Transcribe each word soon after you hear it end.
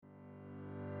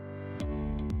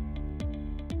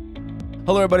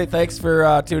Hello, everybody. Thanks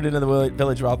for tuning into the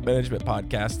Village Wealth Management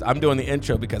Podcast. I'm doing the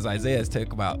intro because Isaiah's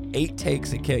took about 8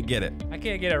 takes and can't get it. I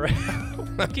can't get it right.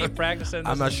 I keep practicing.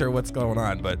 I'm not sure what's going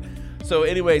on, but so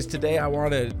anyways, today I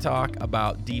want to talk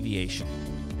about deviation.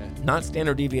 Okay. Not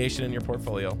standard deviation in your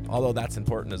portfolio, although that's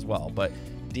important as well, but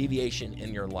deviation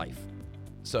in your life.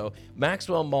 So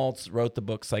Maxwell Maltz wrote the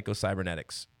book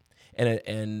Psycho-Cybernetics.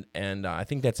 And I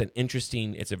think that's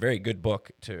it's a very good book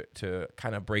to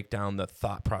kind of break down the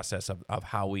thought process of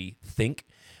how we think.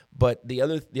 But the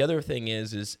other thing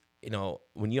is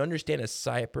when you understand a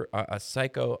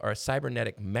psycho or a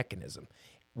cybernetic mechanism,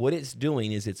 what it's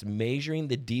doing is it's measuring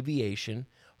the deviation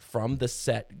from the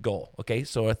set goal. Okay,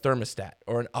 so a thermostat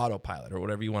or an autopilot or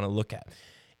whatever you want to look at.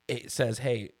 It says,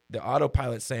 hey, the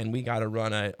autopilot's saying we got to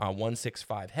run a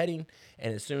 165 heading,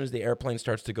 and as soon as the airplane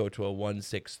starts to go to a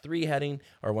 163 heading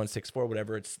or 164,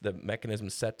 whatever it's the mechanism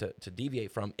set to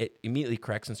deviate from, it immediately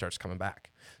corrects and starts coming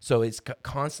back. So it's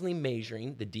constantly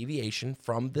measuring the deviation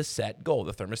from the set goal.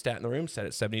 The thermostat in the room set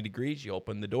at 70 degrees. You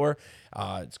open the door,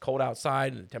 it's cold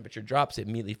outside, and the temperature drops. It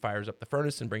immediately fires up the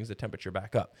furnace and brings the temperature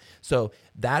back up. So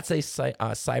that's a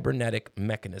cybernetic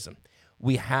mechanism.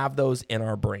 We have those in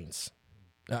our brains.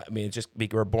 It's just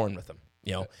we're born with them.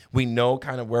 We know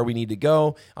kind of where we need to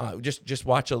go. Just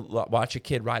watch a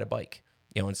kid ride a bike.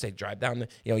 And say drive down.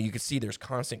 You can see there's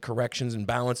constant corrections and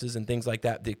balances and things like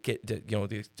that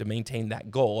to maintain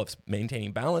that goal of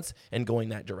maintaining balance and going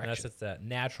that direction. It's that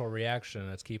natural reaction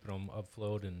that's keeping them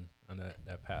afloat and on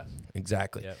that path.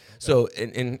 Exactly. Yep. Okay. So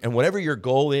and whatever your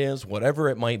goal is, whatever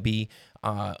it might be,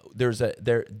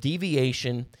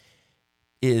 deviation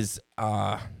is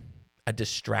a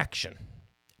distraction.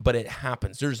 But it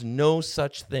happens. There's no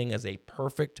such thing as a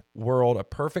perfect world, a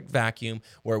perfect vacuum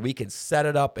where we can set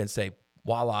it up and say,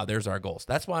 voila, there's our goals.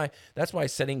 That's why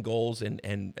setting goals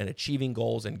and achieving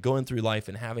goals and going through life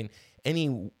and having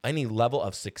any level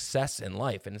of success in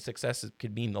life, and success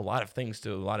could mean a lot of things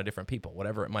to a lot of different people,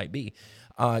 whatever it might be,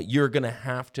 you're going to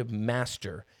have to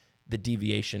master the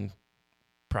deviation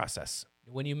process.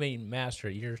 When you mean master,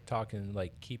 you're talking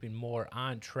like keeping more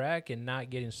on track and not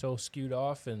getting so skewed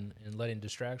off and letting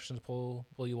distractions pull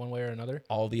you one way or another?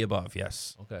 All the above,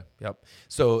 yes. Okay. Yep.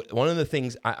 So one of the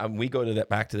things, we go to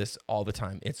back to this all the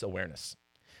time, it's awareness.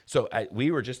 So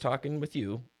we were just talking with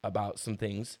you about some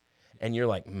things, and you're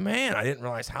like, man, I didn't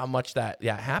realize how much that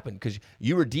happened, because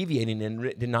you were deviating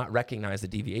and did not recognize the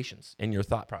deviations in your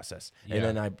thought process. Yeah.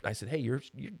 And then I said, hey, you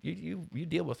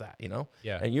deal with that,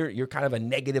 Yeah. And you're kind of a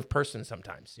negative person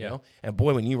sometimes, you know. And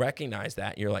boy, when you recognize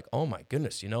that, you're like, oh my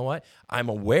goodness, you know what? I'm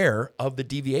aware of the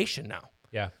deviation now.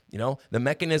 Yeah. The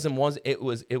mechanism was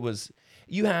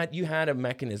you had a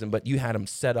mechanism, but you had them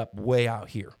set up way out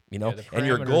here, and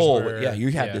your goal, you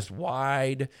had this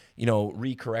wide,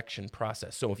 recorrection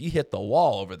process. So if you hit the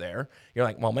wall over there, you're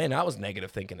like, well, man, that was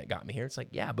negative thinking that got me here. It's like,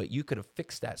 yeah, but you could have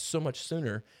fixed that so much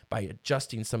sooner by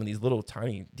adjusting some of these little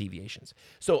tiny deviations.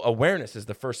 So awareness is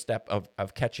the first step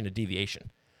of catching a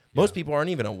deviation. Most people aren't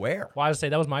even aware. Well, I would say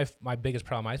that was my biggest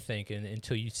problem, I think,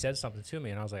 until you said something to me,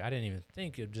 and I was like, I didn't even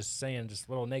think of just saying just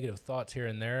little negative thoughts here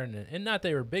and there, and not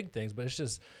they were big things, but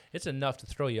it's enough to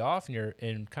throw you off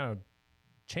and kind of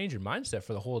change your mindset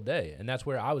for the whole day. And that's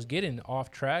where I was getting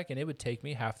off track, and it would take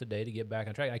me half the day to get back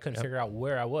on track. I couldn't figure out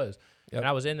where I was. And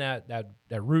I was in that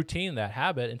routine, that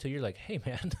habit, until you're like, hey,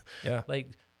 man,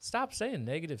 stop saying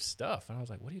negative stuff. And I was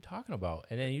like, what are you talking about?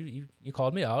 And then you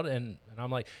called me out, and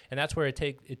I'm like, and that's where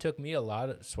it took me a lot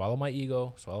to swallow my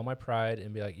ego, swallow my pride,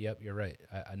 and be like, yep, you're right.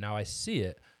 Now I see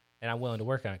it, and I'm willing to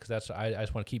work on it, because I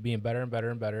just want to keep being better and better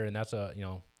and better. And that's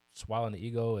swallowing the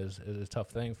ego is a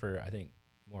tough thing for, I think,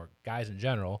 more guys in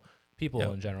general, people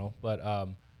in general. But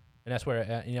and that's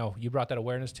where you brought that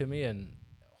awareness to me, and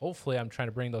hopefully I'm trying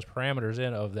to bring those parameters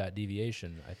in of that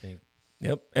deviation, I think.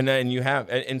 Yep. And then you have,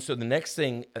 and so the next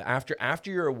thing after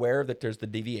you're aware that there's the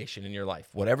deviation in your life,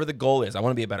 whatever the goal is, I want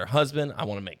to be a better husband, I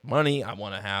want to make money, I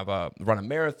want to run a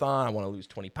marathon, I want to lose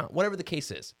 20 pounds, whatever the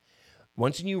case is.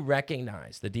 Once you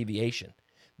recognize the deviation,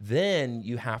 then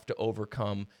you have to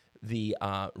overcome the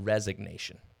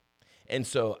resignation. And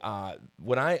so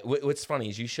what's funny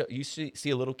is you see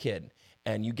a little kid,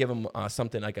 and you give them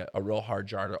something like a real hard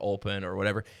jar to open or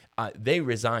whatever, they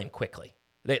resign quickly.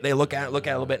 They look at it a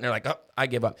little bit, and they're like, "Oh, I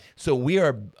give up." So we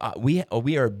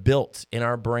are built in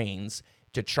our brains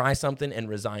to try something and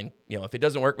resign. If it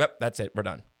doesn't work, that's it. We're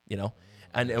done.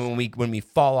 And when we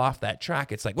fall off that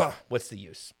track, it's like, well, what's the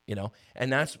use?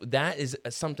 And that is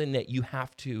something that you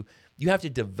have to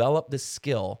develop the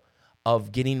skill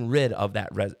of getting rid of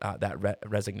that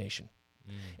resignation.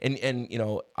 And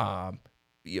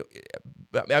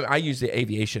I use the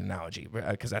aviation analogy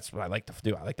because that's what I like to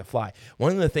do. I like to fly.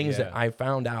 One of the things that I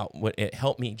found out, what it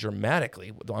helped me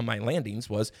dramatically on my landings,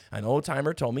 was an old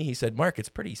timer told me, he said, Mark, it's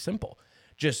pretty simple.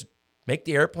 Just make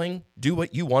the airplane do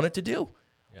what you want it to do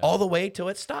all the way till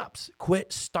it stops.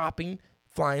 Quit stopping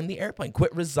flying the airplane.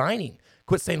 Quit resigning.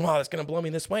 Quit saying, well, it's going to blow me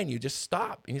this way. And you just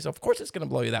stop. And he said, of course it's going to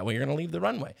blow you that way. You're going to leave the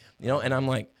runway. And I'm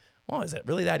like, well, is it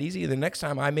really that easy? The next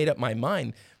time I made up my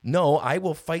mind, no, I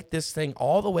will fight this thing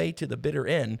all the way to the bitter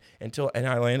end and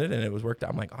I landed and it was worked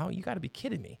out. I'm like, oh, you got to be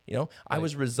kidding me. I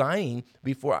was resigning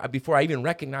before I even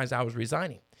recognized I was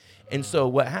resigning. And so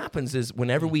what happens is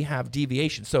whenever we have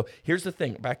deviation. So here's the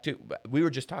thing, we were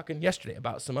just talking yesterday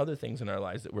about some other things in our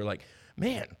lives that we're like,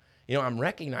 man, I'm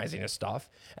recognizing this stuff.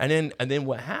 And then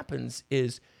what happens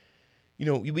is,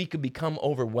 we could become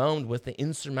overwhelmed with the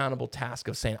insurmountable task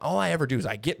of saying, all I ever do is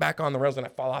I get back on the rails and I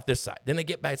fall off this side. Then I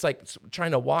get back. It's like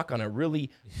trying to walk on a really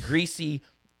greasy,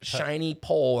 shiny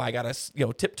pole I got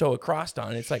to, tiptoe across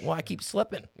on. It's like, well, I keep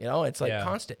slipping, it's like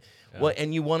constant. Yeah. Well,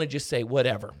 and you want to just say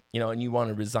whatever, and you want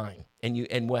to resign.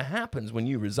 And what happens when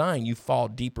you resign, you fall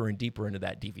deeper and deeper into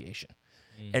that deviation.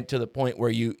 And to the point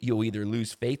where you'll either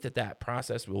lose faith that that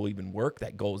process will even work,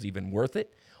 that goal is even worth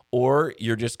it, or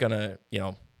you're just going to,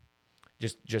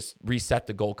 just reset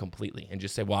the goal completely and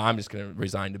just say, well, I'm just going to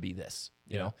resign to be this,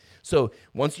 you know? So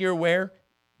once you're aware,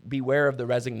 beware of the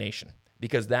resignation,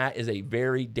 because that is a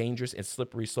very dangerous and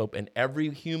slippery slope. And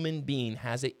every human being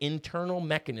has an internal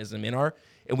mechanism and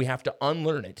we have to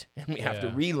unlearn it and we have to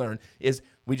relearn, is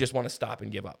we just want to stop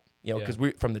and give up, because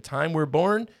from the time we're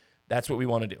born, that's what we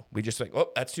want to do. We just like, oh,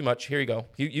 that's too much. Here you go.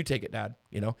 You take it, Dad,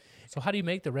 So how do you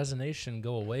make the resignation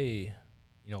go away,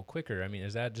 quicker? I mean,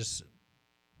 is that just,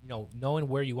 knowing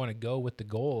where you want to go with the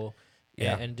goal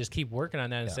and just keep working on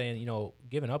that and saying,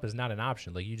 giving up is not an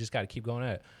option. Like, you just got to keep going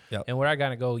at it. Yep. And where I got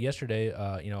to go yesterday,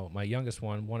 my youngest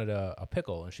one wanted a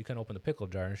pickle and she couldn't open the pickle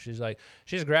jar. And she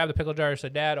just grabbed the pickle jar and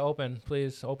said, Dad, open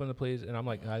the please. And I'm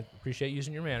like, I appreciate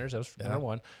using your manners. That was number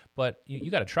one. But you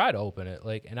got to try to open it.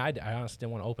 Like, and I honestly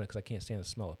didn't want to open it because I can't stand the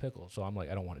smell of pickle. So I'm like,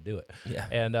 I don't want to do it. Yeah.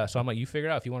 And so I'm like, you figure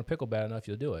it out. If you want a pickle bad enough,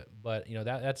 you'll do it. But,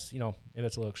 that's, maybe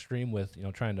it's a little extreme with,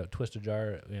 trying to twist a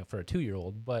jar for a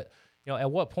 2-year-old. But,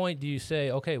 at what point do you say,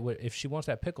 okay, if she wants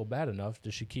that pickle bad enough,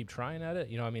 does she keep trying at it?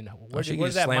 Where she can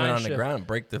just slam it on the ground,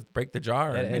 break the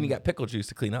jar, and then you got pickle juice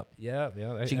to clean up. Yeah.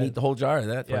 She can eat the whole jar of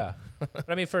that. Yeah. But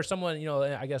I mean, for someone,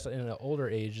 I guess in the older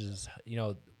ages,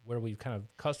 where we've kind of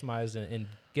customized and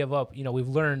give up, we've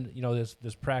learned,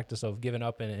 this practice of giving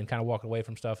up and kind of walking away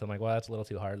from stuff. I'm like, well, that's a little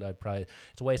too hard.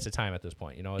 It's a waste of time at this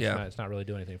point. It's not really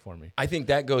doing anything for me. I think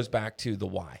that goes back to the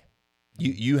why.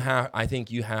 I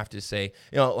think you have to say,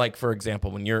 like, for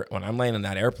example, when I'm landing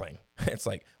that airplane, it's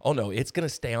like, oh no, it's going to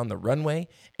stay on the runway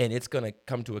and it's going to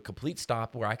come to a complete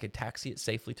stop where I could taxi it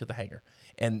safely to the hangar.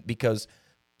 And because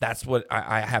that's what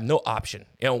I have no option.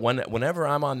 Whenever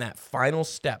I'm on that final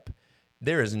step,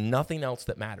 there is nothing else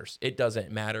that matters. It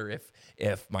doesn't matter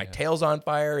if my tail's on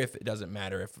fire, if it doesn't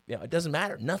matter, it doesn't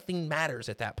matter. Nothing matters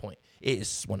at that point. It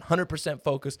is 100%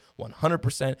 focused,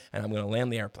 100%, and I'm going to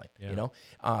land the airplane,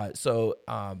 So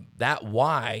that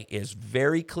why is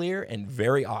very clear and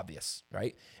very obvious,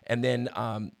 right? And then,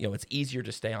 it's easier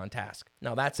to stay on task.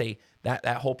 Now,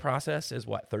 that whole process is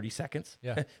 30 seconds?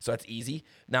 Yeah. So that's easy.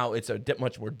 Now, it's a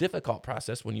much more difficult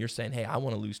process when you're saying, hey, I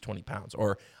want to lose 20 pounds,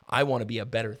 or I want to be a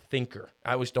better thinker.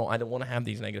 I don't want to have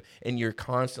these negative, and you're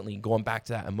constantly going back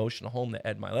to that emotional home that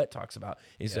Ed Milet talks about.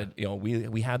 He said,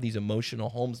 we have these emotional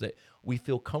homes that we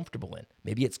feel comfortable in.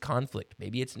 Maybe it's conflict,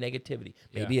 maybe it's negativity,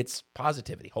 maybe it's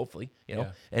positivity, hopefully,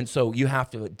 And so you have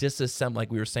to disassemble,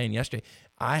 like we were saying yesterday,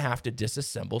 I have to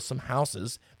disassemble some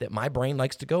houses that my brain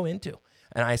likes to go into.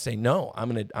 And I say, no, I'm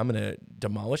gonna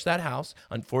demolish that house.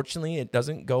 Unfortunately, it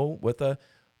doesn't go with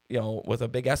a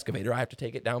big excavator. I have to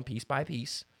take it down piece by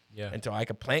piece until I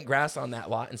can plant grass on that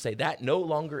lot and say that no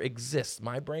longer exists.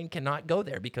 My brain cannot go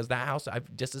there because that house,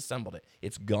 I've disassembled it.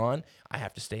 It's gone. I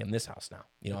have to stay in this house now.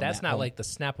 That's not like the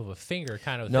snap of a finger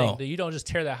kind of thing. You don't just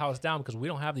tear that house down because we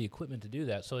don't have the equipment to do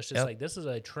that. So it's just like, this is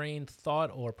a trained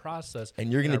thought or process. And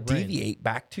you're going to deviate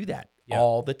back to that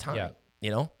all the time. Yeah.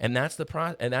 And that's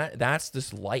that's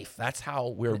this life. That's how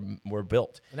we're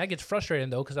built. And that gets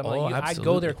frustrating though, because I'm I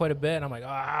go there quite a bit, and I'm like,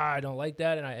 I don't like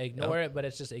that, and I ignore it. But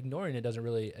it's just ignoring it doesn't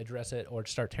really address it or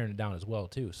start tearing it down as well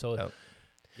too. So,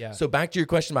 So back to your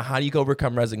question about how do you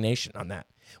overcome resignation on that?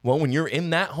 Well, when you're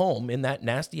in that home, in that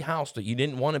nasty house that you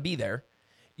didn't want to be there,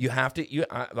 you have to.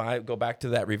 I go back to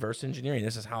that reverse engineering.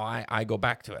 This is how I go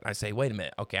back to it. I say, wait a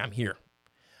minute, okay, I'm here.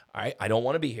 All right, I don't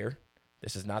want to be here.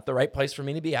 This is not the right place for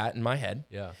me to be at in my head.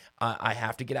 Yeah, I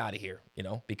have to get out of here,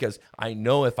 because I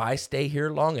know if I stay here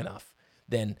long enough,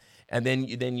 then And then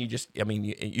you just, I mean,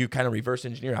 you kind of reverse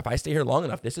engineer. If I stay here long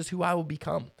enough, this is who I will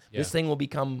become. Yeah. This thing will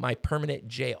become my permanent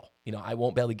jail. I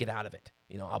won't be able to get out of it.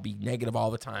 I'll be negative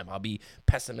all the time. I'll be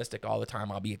pessimistic all the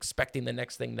time. I'll be expecting the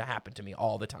next thing to happen to me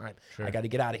all the time. Sure. I got to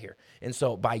get out of here. And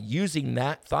so by using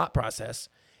that thought process,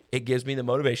 it gives me the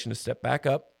motivation to step back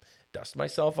up, dust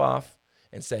myself off,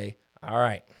 and say, all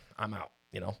right, I'm out.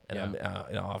 And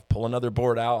I'll pull another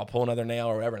board out, I'll pull another nail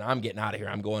or whatever, and I'm getting out of here.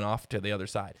 I'm going off to the other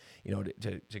side,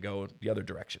 to go the other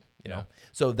direction, know?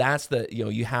 So that's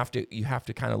you have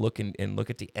to kind of look and look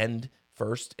at the end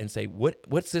first and say,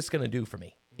 what's this going to do for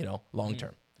me, long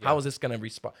term? Yeah. How is this going to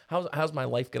respond? How's my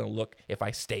life going to look if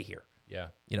I stay here? Yeah.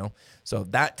 So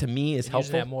that to me is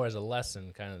helpful. Using that more as a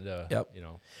lesson, kind of, yep.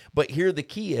 But here the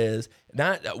key is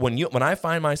not when I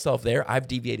find myself there, I've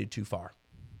deviated too far.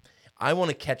 I want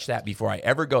to catch that before I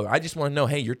ever go. I just want to know,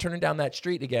 hey, you're turning down that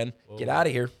street again. Whoa. Get out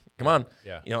of here. Come on.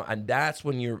 Yeah. And that's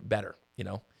when you're better,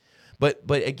 But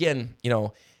again,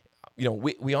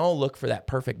 we all look for that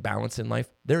perfect balance in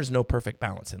life. There's no perfect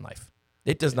balance in life.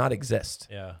 It does not exist.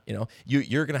 Yeah.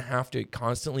 You're going to have to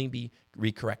constantly be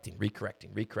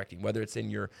recorrecting, whether it's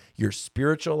in your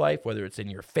spiritual life, whether it's in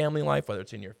your family life, whether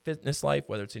it's in your fitness life,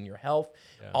 whether it's in your health,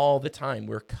 all the time.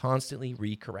 We're constantly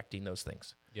recorrecting those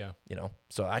things. Yeah.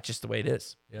 So that's just the way it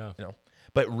is. Yeah.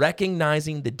 But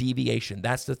recognizing the deviation,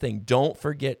 that's the thing. Don't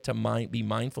forget to be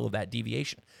mindful of that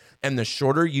deviation. And the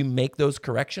shorter you make those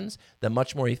corrections, the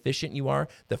much more efficient you are,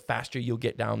 the faster you'll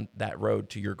get down that road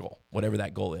to your goal, whatever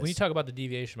that goal is. When you talk about the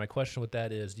deviation, my question with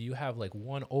that is, do you have like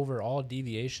one overall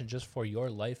deviation just for your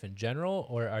life in general,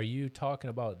 or are you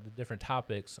talking about the different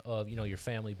topics of, your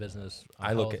family, business,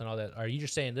 health, and all that? Are you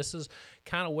just saying this is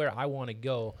kind of where I want to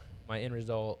go, my end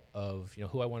result of,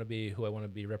 who I want to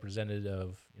be represented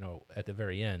of, at the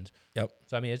very end? Yep.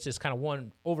 So, I mean, it's just kind of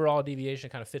one overall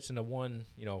deviation kind of fits into one,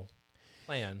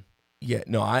 plan. Yeah,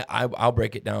 no, I'll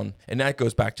break it down, and that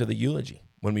goes back to the eulogy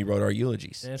when we wrote our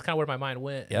eulogies. And it's kind of where my mind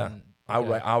went. Yeah, and,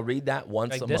 I'll read that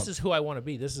once a month. This is who I want to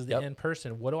be. This is the end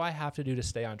person. What do I have to do to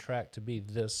stay on track to be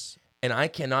this? And I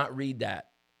cannot read that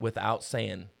without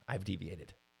saying I've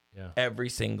deviated. Yeah. Every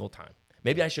single time.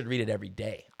 Maybe I should read it every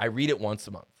day. I read it once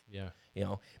a month. Yeah.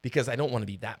 Because I don't want to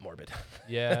be that morbid.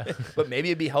 Yeah. But maybe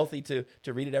it'd be healthy to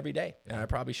read it every day. And I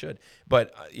probably should.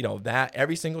 But, that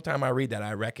every single time I read that,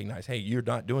 I recognize, hey, you're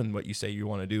not doing what you say you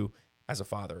want to do as a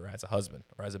father or as a husband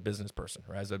or as a business person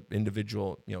or as an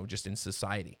individual, just in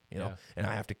society, and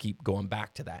I have to keep going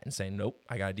back to that and saying, nope,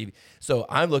 I got to deviate. So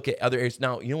I look at other areas.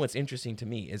 Now, what's interesting to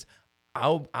me is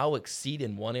I'll exceed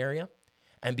in one area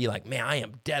and be like, man, I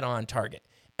am dead on target.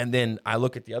 And then I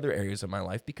look at the other areas of my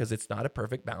life because it's not a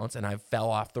perfect balance and I fell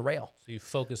off the rail. So you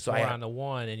focus more on the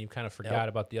one and you kind of forgot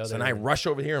about the other. So then I rush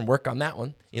over here and work on that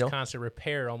one. Constant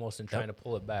repair almost and trying to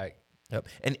pull it back. Yep.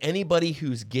 And anybody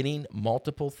who's getting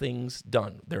multiple things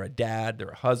done, they're a dad, they're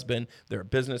a husband, they're a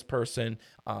business person,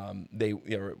 they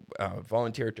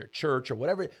volunteer at their church or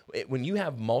whatever. When you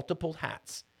have multiple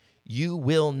hats, you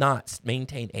will not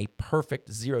maintain a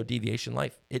perfect zero deviation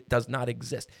life. It does not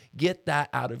exist. Get that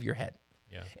out of your head.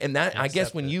 Yeah. And that, I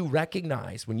guess, when you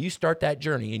recognize, when you start that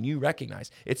journey and you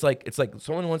recognize, it's like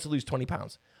someone wants to lose 20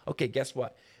 pounds. Okay, guess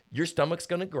what? Your stomach's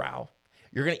going to growl.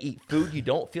 You're going to eat food you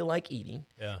don't feel like eating.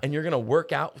 Yeah. And you're going to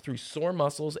work out through sore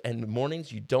muscles and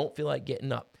mornings you don't feel like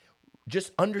getting up.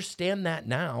 Just understand that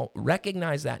now,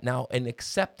 recognize that now, and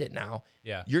accept it now.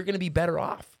 Yeah. You're going to be better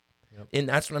off. Yep. And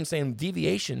that's what I'm saying.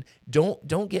 Deviation,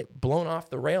 don't get blown off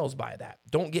the rails by that.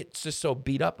 Don't get just so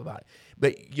beat up about it.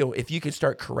 But if you can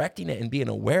start correcting it and being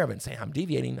aware of it and saying, I'm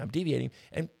deviating,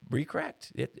 and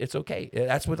recorrect. It's okay.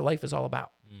 That's what life is all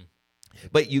about.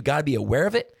 But you got to be aware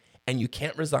of it, and you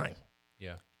can't resign.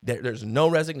 Yeah. There's no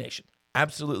resignation.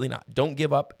 Absolutely not. Don't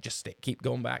give up. Just keep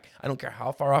going back. I don't care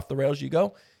how far off the rails you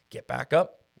go. Get back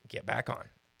up. Get back on.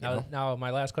 Now,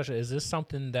 my last question, is this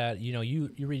something that, you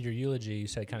read your eulogy, you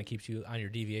said kind of keeps you on your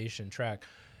deviation track.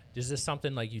 Is this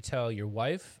something like you tell your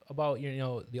wife about,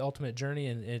 the ultimate journey?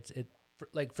 And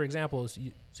for example, so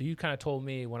you kind of told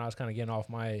me when I was kind of getting off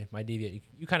my deviation,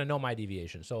 you kind of know my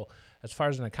deviation. So as far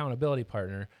as an accountability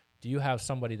partner, do you have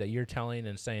somebody that you're telling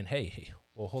and saying, hey,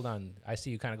 well, hold on, I see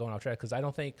you kind of going off track? Because I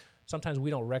don't think sometimes we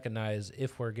don't recognize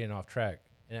if we're getting off track.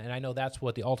 And I know that's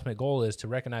what the ultimate goal is, to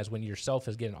recognize when yourself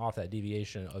is getting off that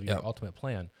deviation of your ultimate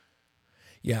plan.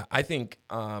 Yeah, I think,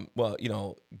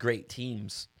 great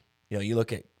teams, you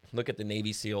look at the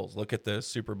Navy SEALs, look at the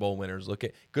Super Bowl winners, look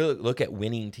at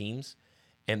winning teams,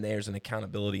 and there's an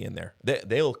accountability in there.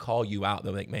 They'll call you out.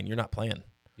 They'll be like, man, you're not playing.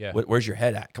 Yeah. Where's your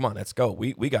head at? Come on, let's go.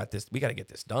 We got this. We got to get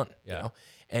this done. Yeah.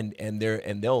 And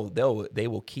they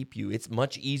will keep you. It's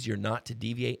much easier not to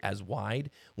deviate as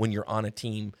wide when you're on a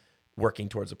team working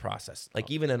towards a process. Like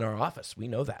even in our office, we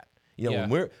know that. You know,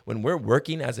 Yeah. when we're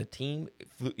working as a team,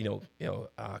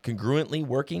 congruently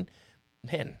working,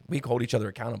 man, we hold each other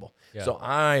accountable. Yeah. So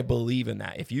I believe in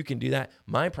that. If you can do that,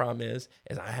 my problem is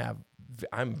I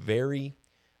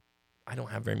don't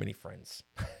have very many friends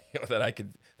that I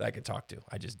could talk to.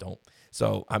 I just don't.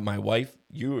 So my wife,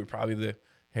 you were probably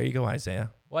here you go,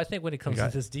 Isaiah. Well, I think when it comes to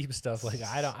this deep stuff, like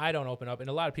I don't open up, and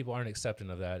a lot of people aren't accepting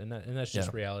of that, and that's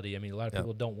just reality. I mean, a lot of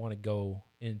people don't want to go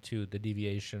into the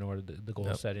deviation or the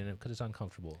goal setting because it's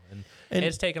uncomfortable, and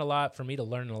it's taken a lot for me to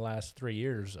learn in the last 3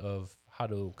 years of how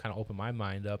to kind of open my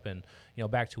mind up. And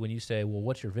back to when you say, well,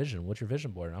 what's your vision? What's your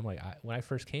vision board? And I'm like, when I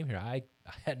first came here, I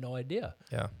had no idea.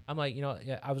 Yeah. I'm like,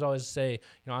 I was always say,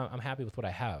 I'm happy with what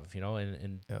I have,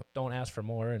 and don't ask for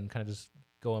more, and kind of just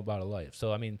go about a life.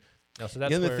 So I mean. No, so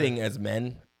that's the other thing, as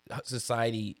men,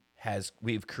 society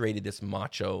we've created this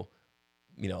macho,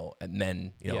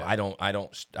 men. I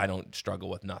don't struggle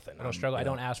with nothing. I don't struggle. I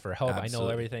don't ask for help. Absolutely. I know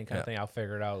everything, kind of thing. I'll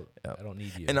figure it out. I don't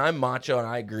need you. And I'm macho, and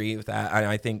I agree with that.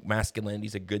 I think masculinity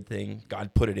is a good thing.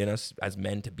 God put it in us as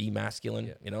men to be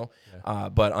masculine.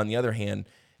 But on the other hand,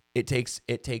 it takes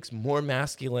more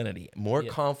masculinity, more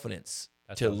confidence.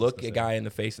 To look a guy in the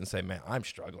face and say, man, I'm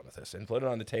struggling with this, and put it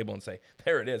on the table and say,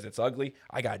 there it is. It's ugly.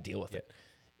 I got to deal with it.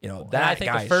 That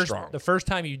guy is strong. The first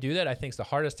time you do that, I think is the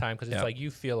hardest time, because it's like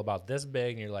you feel about this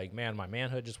big and you're like, man, my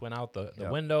manhood just went out the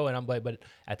window. And I'm like, but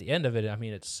at the end of it, I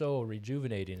mean, it's so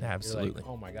rejuvenating. Absolutely. You're like,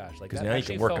 oh my gosh. Like that now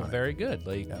actually felt very good.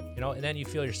 Like, and then you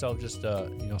feel yourself just,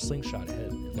 slingshot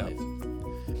ahead in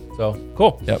life. So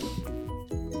cool. Yep.